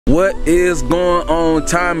What is going on,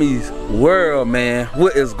 Tommy's World, man?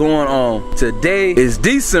 What is going on? Today is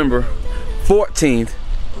December 14th,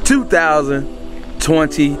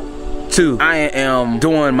 2022. I am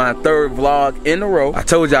doing my third vlog in a row. I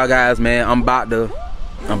told y'all guys, man, I'm about to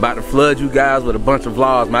flood you guys with a bunch of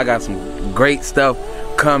vlogs, man. I got some great stuff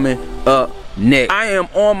coming up next. I am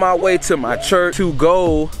on my way to my church to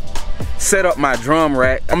go set up my drum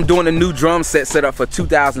rack. I'm doing a new drum set up for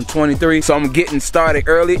 2023, so I'm getting started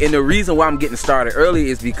early. And the reason why I'm getting started early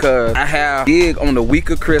is because I have a gig on the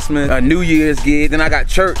week of Christmas, a New Year's gig, then I got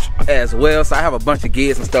church as well, so I have a bunch of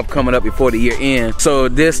gigs and stuff coming up before the year ends. So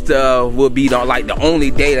this will be the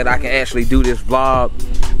only day that I can actually do this vlog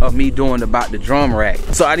of me doing about the drum rack.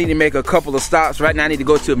 So I need to make a couple of stops. Right now I need to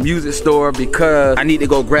go to a music store because I need to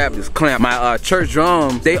go grab this clamp. My church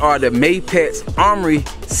drums, they are the Maypets Armory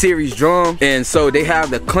series drum, and so they have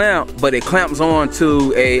the clamp, but it clamps on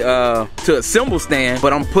to a cymbal stand.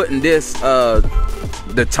 But I'm putting this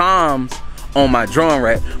the toms on my drum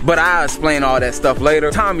rack, but I'll explain all that stuff later.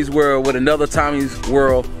 Tommy's World with another Tommy's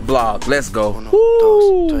World vlog. Let's go.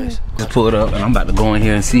 Woo! Just pull it up and I'm about to go in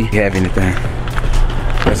here and see if you have anything.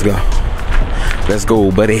 Let's go. Let's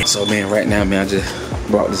go, buddy. So man, right now, man, I just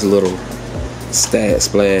brought this little Stad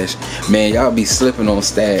Splash. Man, y'all be slipping on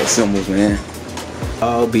Stad cymbals, man.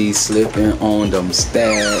 I'll be slipping on them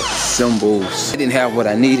Stad cymbals. I didn't have what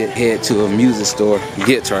I needed. Head to a music store,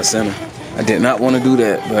 Guitar Center. I did not want to do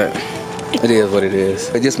that, but it is what it is.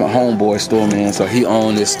 It's just my homeboy store, man. So he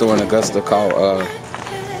owned this store in Augusta called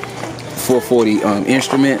 440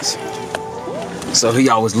 Instruments. So he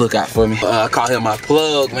always look out for me. I call him my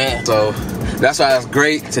plug, man. So that's why it's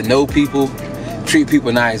great to know people, treat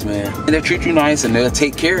people nice, man. And they'll treat you nice and they'll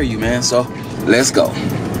take care of you, man. So let's go.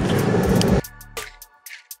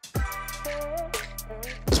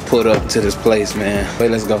 Let's put up to this place, man.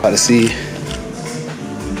 Wait, let's go. About to see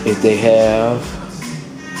if they have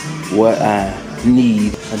what I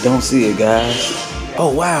need. I don't see it, guys.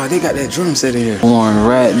 Oh wow, they got that drum set in here. One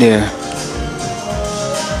right there.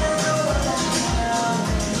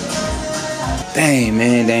 Dang,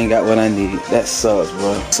 man, they ain't got what I need. That sucks,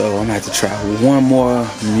 bro. So I'm gonna have to try one more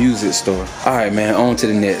music store. All right, man, on to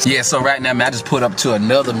the next. Yeah, so right now, man, I just put up to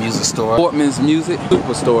another music store. Portman's Music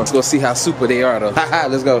Superstore. Let's go see how super they are, though. Haha,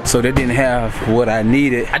 let's go. So they didn't have what I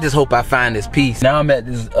needed. I just hope I find this piece. Now I'm at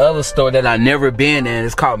this other store that I've never been in.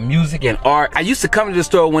 It's called Music and Art. I used to come to the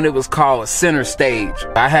store when it was called Center Stage.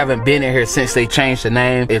 I haven't been in here since they changed the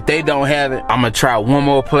name. If they don't have it, I'm gonna try one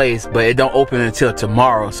more place, but it don't open until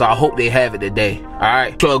tomorrow. So I hope they have it today.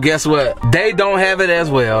 Alright, so guess what? They don't have it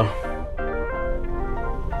as well.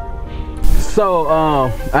 So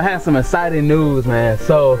I had some exciting news, man.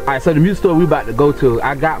 So alright, so the music store we about to go to,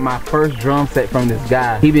 I got my first drum set from this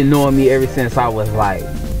guy. He been knowing me ever since I was like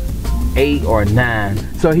 8 or 9.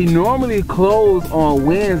 So he normally closed on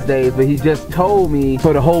Wednesdays, but he just told me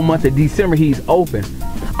for the whole month of December he's open.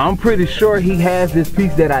 I'm pretty sure he has this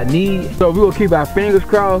piece that I need, so we will keep our fingers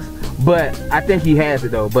crossed. But I think he has it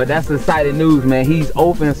though. But that's exciting news, man. He's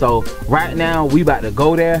open, so right now we about to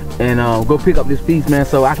go there and go pick up this piece, man,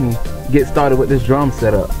 so I can get started with this drum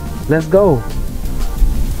setup. Let's go.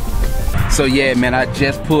 So yeah, man, I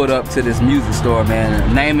just pulled up to this music store, man.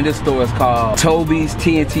 The name of this store is called Toby's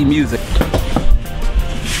TNT Music.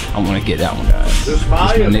 I want to get that one, guys. This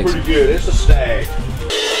volume is pretty good. It's a Stag.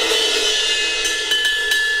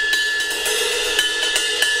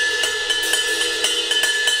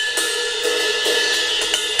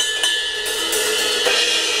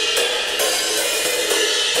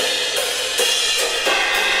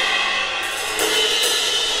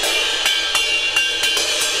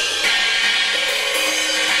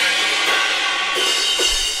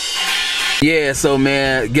 Yeah, so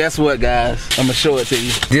man, guess what, guys? I'm gonna show it to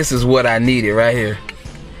you. This is what I needed right here.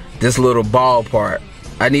 This little ball part.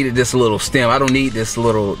 I needed this little stem. I don't need this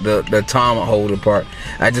little, the tom holder part.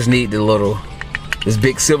 I just need the little, this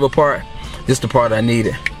big silver part. This the part I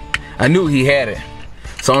needed. I knew he had it.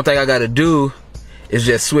 So the only thing I gotta do is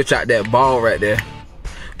just switch out that ball right there.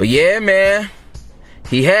 But yeah, man,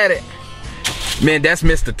 he had it. Man, that's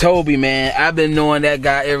Mr. Toby, man. I've been knowing that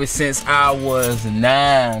guy ever since I was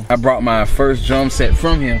 9. I brought my first drum set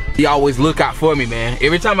from him. He always look out for me, man.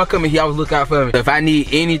 Every time I come in, he always look out for me. If I need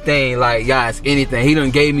anything, like, guys, anything, he done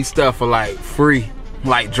gave me stuff for like free.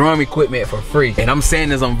 Like drum equipment for free. And I'm saying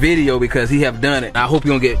this on video because he have done it. I hope you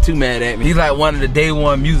don't get too mad at me. He's like one of the day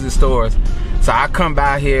one music stores. So I come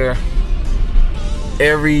by here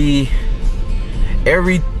every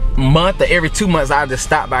month or every 2 months. I just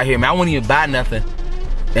stop by here, man. I won't even buy nothing,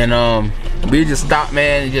 and we just stop,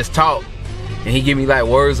 man, and just talk, and he give me like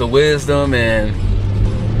words of wisdom and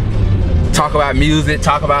talk about music,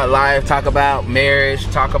 talk about life, talk about marriage,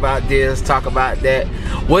 talk about this, talk about that,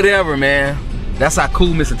 whatever, man. That's how cool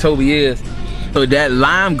Mr. Toby is. So that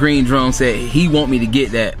lime green drum set, he want me to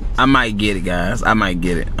get that. I might get it, guys. I might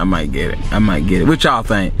get it. I might get it. I might get it. What y'all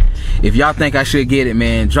think? If y'all think I should get it,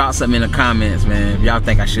 man, drop something in the comments, man. If y'all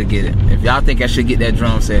think I should get it. If y'all think I should get that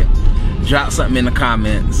drum set, drop something in the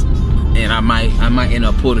comments. And I might end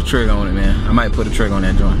up pull the trigger on it, man. I might put a trigger on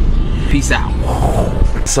that drum. Peace out.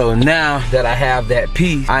 So now that I have that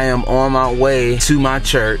piece, I am on my way to my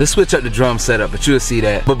church. Let's switch up the drum setup, but you'll see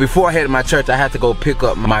that. But before I head to my church, I have to go pick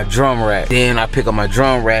up my drum rack. Then I pick up my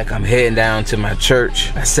drum rack. I'm heading down to my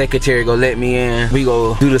church. My secretary go let me in. We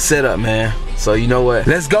go do the setup, man. So you know what?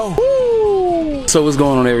 Let's go. Woo! So what's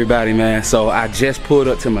going on, everybody, man? So I just pulled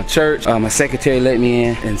up to my church. My secretary let me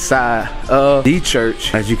in inside of the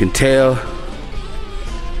church. As you can tell,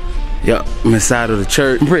 yep, I'm inside of the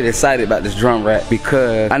church. I'm pretty excited about this drum rack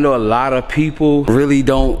because I know a lot of people really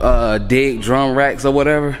don't dig drum racks or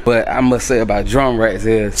whatever, but I must say about drum racks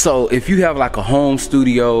is, so if you have like a home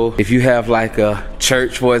studio, if you have like a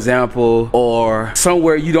church, for example, or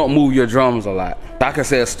somewhere you don't move your drums a lot, I could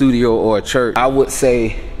say a studio or a church, I would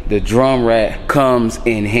say the drum rack comes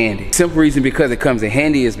in handy. Simple reason because it comes in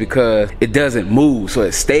handy is because it doesn't move, so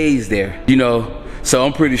it stays there, you know. So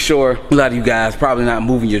I'm pretty sure a lot of you guys probably not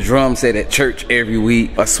moving your drum set at church every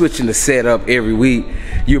week or switching the setup every week.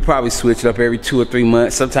 You'll probably switch it up every 2 or 3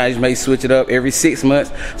 months. Sometimes you may switch it up every 6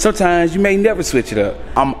 months. Sometimes you may never switch it up.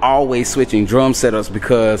 I'm always switching drum setups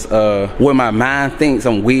because where my mind thinks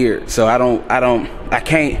I'm weird. So I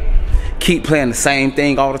can't keep playing the same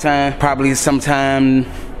thing all the time. Probably sometime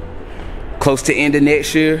close to end of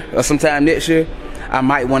next year or sometime next year, I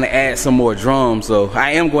might want to add some more drums. So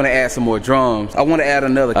I am going to add some more drums. I want to add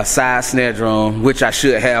a side snare drum, which I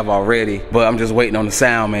should have already, but I'm just waiting on the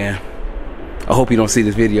sound, man. I hope you don't see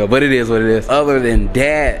this video, but it is what it is. Other than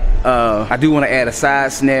that, I do want to add a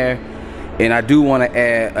side snare, and I do want to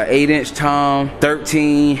add an 8-inch tom,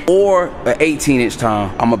 13, or an 18-inch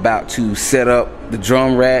tom. I'm about to set up the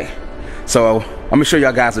drum rack. So I'm gonna show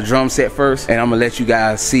y'all guys the drum set first, and I'm gonna let you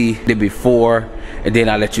guys see the before, and then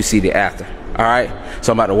I'll let you see the after. All right,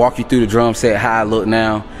 so I'm about to walk you through the drum set, how I look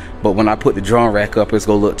now, but when I put the drum rack up, it's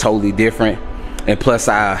gonna look totally different. And plus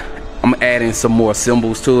I'm adding some more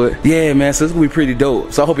cymbals to it. Yeah, man, so it's gonna be pretty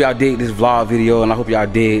dope. So I hope y'all dig this vlog video, and I hope y'all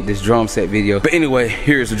dig this drum set video. But anyway,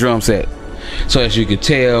 here's the drum set. So as you can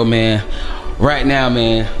tell, man, right now,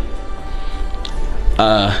 man,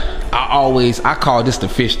 I call this the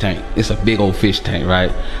fish tank. It's a big old fish tank,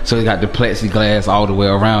 right? So it got the plexiglass all the way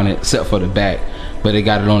around it, except for the back, but they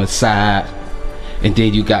got it on the side. And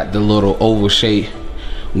then you got the little oval shape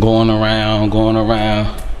going around. You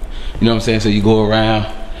know what I'm saying? So you go around,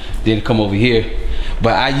 then come over here.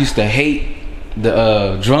 But I used to hate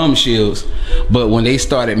the drum shields, but when they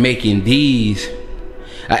started making these,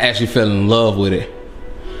 I actually fell in love with it.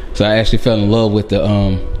 So I actually fell in love with the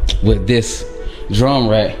with this drum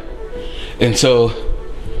rack. And so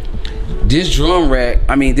this drum rack,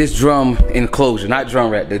 this drum enclosure, not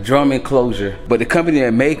drum rack, the drum enclosure, but the company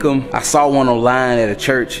that make them, I saw one online at a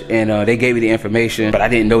church, and they gave me the information, but I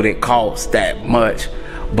didn't know they cost that much.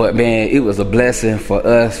 But man, it was a blessing for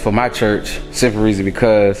us, for my church, simple reason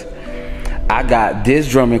because I got this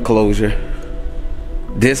drum enclosure,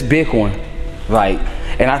 this big one, like,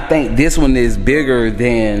 and I think this one is bigger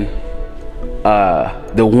than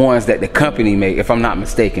the ones that the company make, if I'm not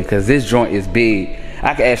mistaken, because this joint is big.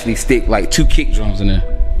 I can actually stick like 2 kick drums in there.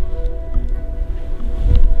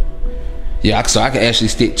 Yeah, so I can actually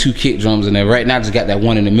stick 2 kick drums in there. Right now I just got that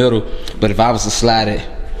one in the middle, but if I was to slide it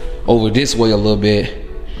over this way a little bit,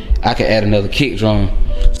 I could add another kick drum.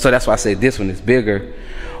 So that's why I say this one is bigger.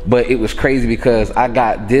 But it was crazy because I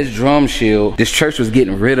got this drum shield, this church was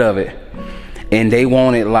getting rid of it, and they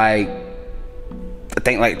wanted like, I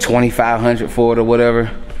think like $2,500 for it or whatever.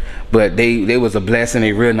 But they was a blessing.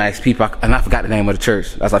 They real nice people. And I forgot the name of the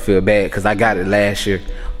church. That's why I feel bad, because I got it last year.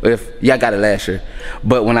 I got it last year.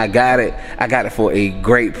 But when I got it for a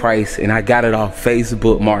great price, and I got it off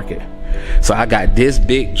Facebook Market. So I got this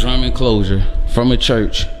big drum enclosure from a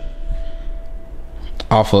church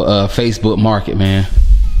off of Facebook Market, man.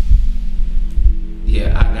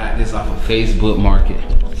 Yeah, I got this off of Facebook Market.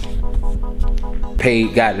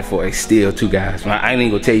 Got it for a steal too, guys. I ain't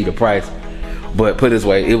even gonna tell you the price. But put it this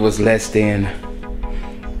way, it was less than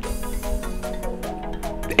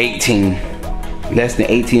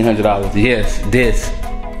 $1,800. Yes, this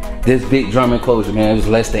big drum enclosure, man, it was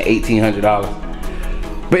less than $1,800.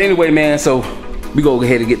 But anyway, man, so we go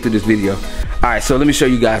ahead and get through this video. All right, so let me show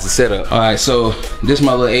you guys the setup. All right, so this is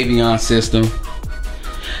my little Avion system.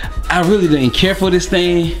 I really didn't care for this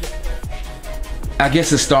thing I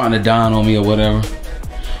guess it's starting to dawn on me or whatever.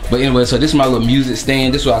 But anyway, so this is my little music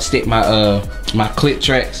stand. This is where I stick my my click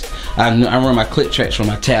tracks. I run my click tracks from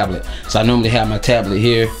my tablet. So I normally have my tablet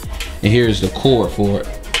here, and here's the cord for it.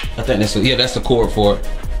 I think that's that's the cord for it.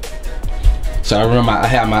 So I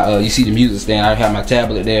have my you see the music stand. I have my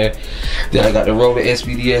tablet there. Then I got the roller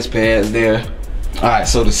SPDS pads there. All right,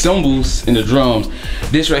 so the cymbals and the drums.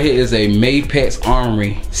 This right here is a Mapex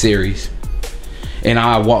Armory series, and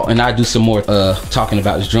I do some more talking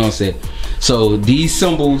about this drum set. So these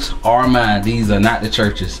cymbals are mine. These are not the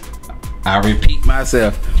church's. I repeat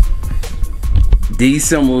myself. These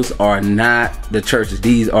cymbals are not the church's.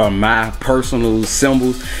 These are my personal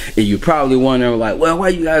cymbals. And you're probably wondering, like, well, why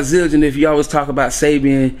you guys zildjian if you always talk about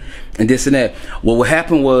Sabian and this and that? Well, what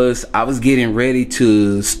happened was I was getting ready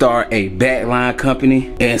to start a backline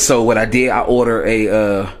company. And so what I did, I ordered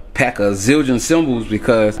a pack of zildjian cymbals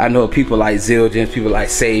because I know people like zildjian, people like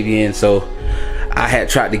Sabian. So I had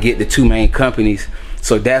tried to get the two main companies.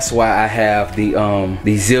 So that's why I have the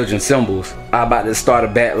these zildjian cymbals. I'm about to start a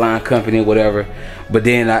backline company or whatever, but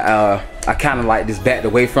then I kind of like just backed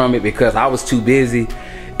away from it because I was too busy,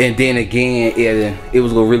 and then again it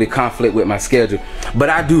was gonna really conflict with my schedule. But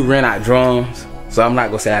I do rent out drums, so I'm not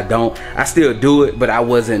gonna say I don't. I still do it, but I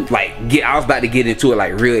wasn't like I was about to get into it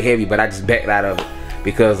like real heavy, but I just backed out of it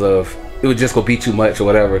because of it was just gonna be too much or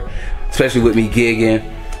whatever, especially with me gigging.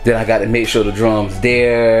 Then I got to make sure the drums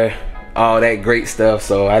there, all that great stuff,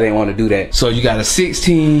 so I didn't want to do that. So you got a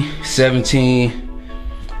 16, 17,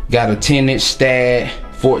 got a 10-inch stat,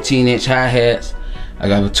 14-inch hi-hats. I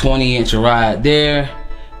got a 20-inch ride there,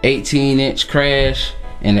 18-inch crash,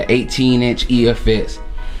 and an 18-inch EFX.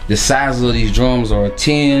 The sizes of these drums are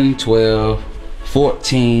 10, 12,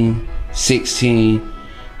 14, 16,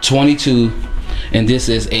 22, and this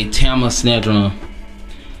is a Tama snare drum.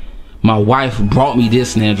 My wife brought me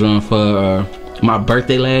this snare drum for my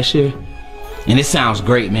birthday last year, and it sounds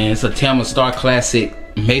great, man. It's a Tama Star Classic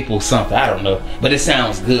Maple something, I don't know, but it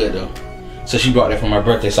sounds good though. So she brought that for my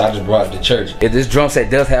birthday, so I just brought it to church. If this drum set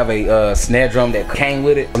does have a snare drum that came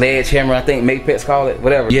with it, Sledgehammer, I think Mapex call it,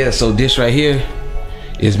 whatever. Yeah, so this right here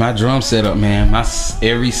is my drum setup, man.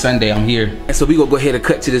 Every Sunday I'm here. And so we gonna go ahead and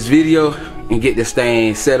cut to this video and get this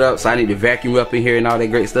thing set up. So I need to vacuum up in here and all that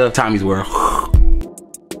great stuff. Tommy's World.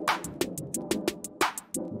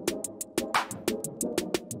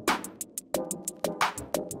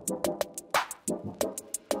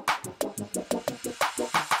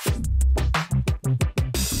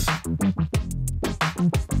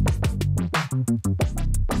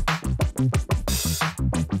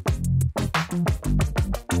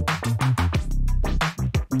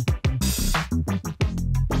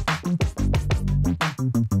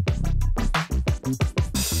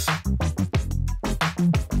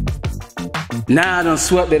 Now I done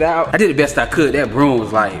swept it out. I did the best I could. That broom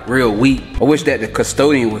was like real weak. I wish that the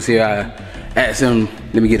custodian was here. I asked him,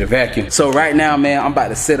 let me get a vacuum. So right now, man, I'm about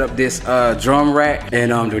to set up this drum rack.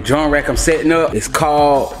 And the drum rack I'm setting up is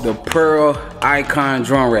called the Pearl Icon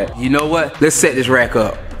Drum Rack. You know what? Let's set this rack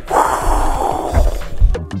up.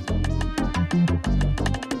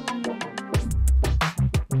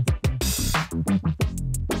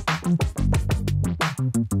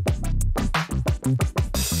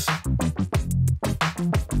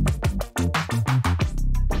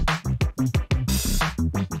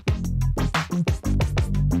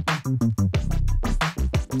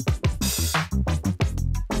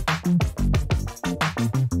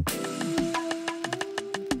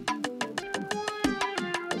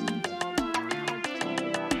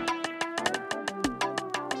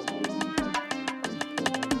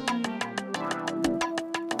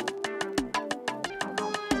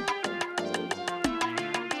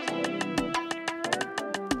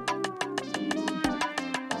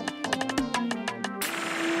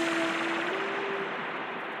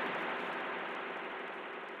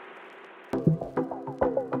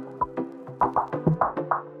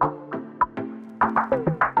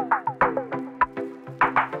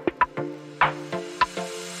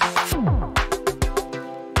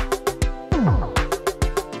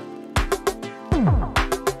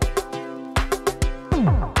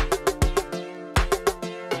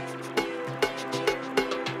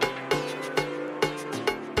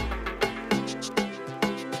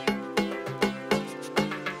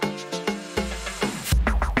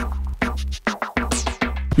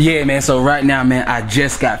 Yeah, man, so right now, man, I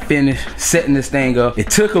just got finished setting this thing up. It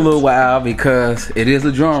took a little while because it is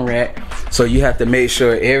a drum rack, so you have to make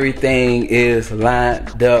sure everything is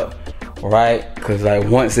lined up right, because like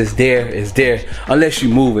once it's there, unless you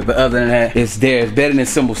move it, but other than that, it's there. It's better than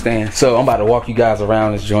cymbal stand. So I'm about to walk you guys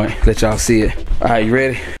around this joint, let y'all see it. All right, you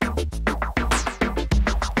ready?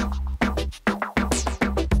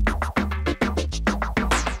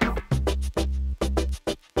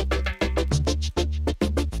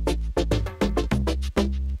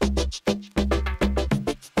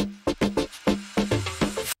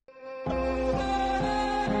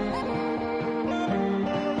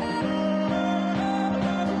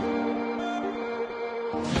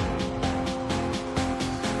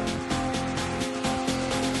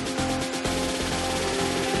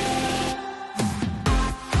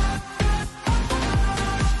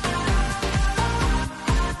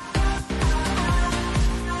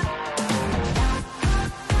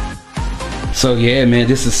 So yeah, man,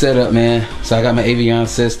 this is setup, man. So I got my Avion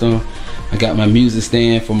system. I got my music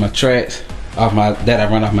stand for my tracks that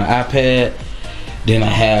I run off my iPad. Then I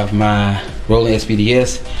have my Rolling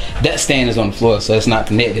SPDS. That stand is on the floor, so it's not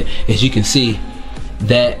connected. As you can see,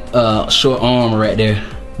 that short arm right there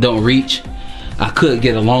don't reach. I could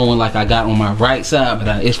get a long one like I got on my right side,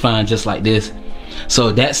 but it's fine just like this.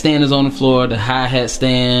 So that stand is on the floor, the hi-hat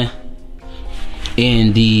stand,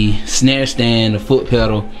 and the snare stand, the foot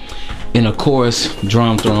pedal, and of course,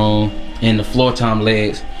 drum throne, and the floor tom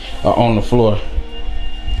legs are on the floor.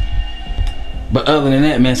 But other than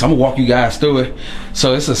that, man, so I'm gonna walk you guys through it.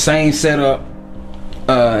 So it's the same setup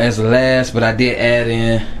as the last, but I did add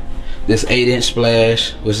in this 8-inch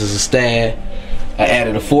splash, which is a stab. I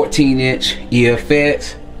added a 14-inch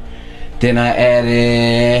EFX. Then I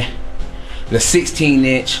added the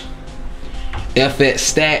 16-inch FX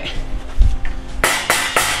stack.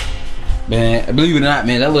 Man, believe it or not,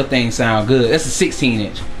 man, that little thing sounds good. That's a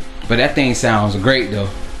 16-inch, but that thing sounds great though.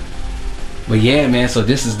 But yeah, man, so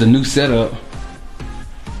this is the new setup.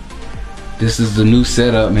 This is the new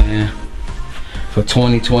setup, man, for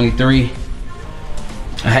 2023.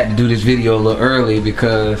 I had to do this video a little early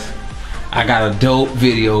because I got a dope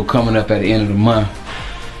video coming up at the end of the month.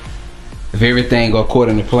 If everything go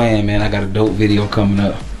according to plan, man, I got a dope video coming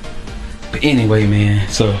up. But anyway, man,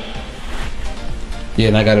 so yeah,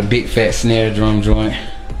 and I got a big fat snare drum joint.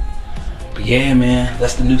 But yeah, man,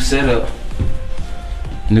 that's the new setup.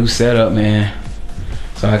 New setup, man.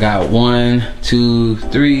 So I got 1, 2,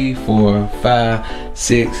 3, 4, 5,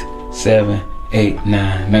 6, 7, 8,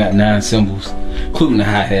 9. I got 9 cymbals, including the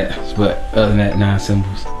hi-hats, but other than that, 9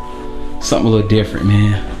 cymbals. Something a little different,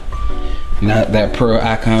 man. Not that Pearl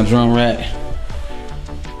Icon drum rack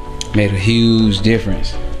made a huge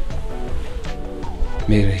difference.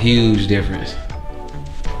 Made a huge difference.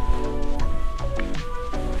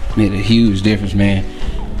 Made a huge difference, man.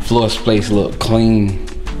 Floor space look clean.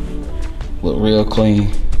 Look real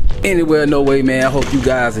clean. Anywhere, no way, man. I hope you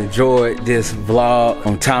guys enjoyed this vlog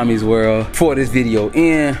on Tommy's World. Before this video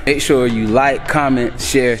ends, make sure you like, comment,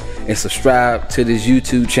 share, and subscribe to this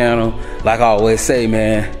YouTube channel. Like I always say,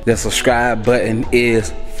 man, the subscribe button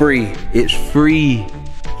is free. It's free.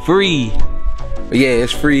 Free. Yeah,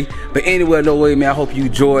 it's free. But anywhere, no way, man. I hope you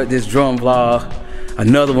enjoyed this drum vlog.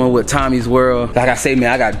 Another one with Tommy's World. Like I say,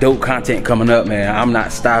 man, I got dope content coming up, man. I'm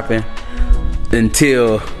not stopping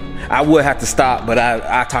until I would have to stop, but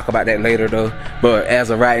I'll talk about that later though. But as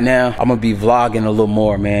of right now, I'm gonna be vlogging a little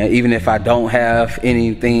more, man. Even if I don't have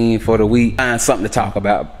anything for the week, find something to talk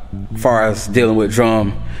about as far as dealing with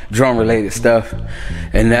drum related stuff.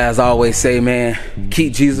 And as I always say, man,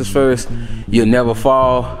 keep Jesus first. You'll never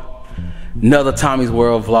fall. Another Tommy's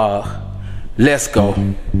World vlog. Let's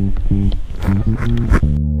go.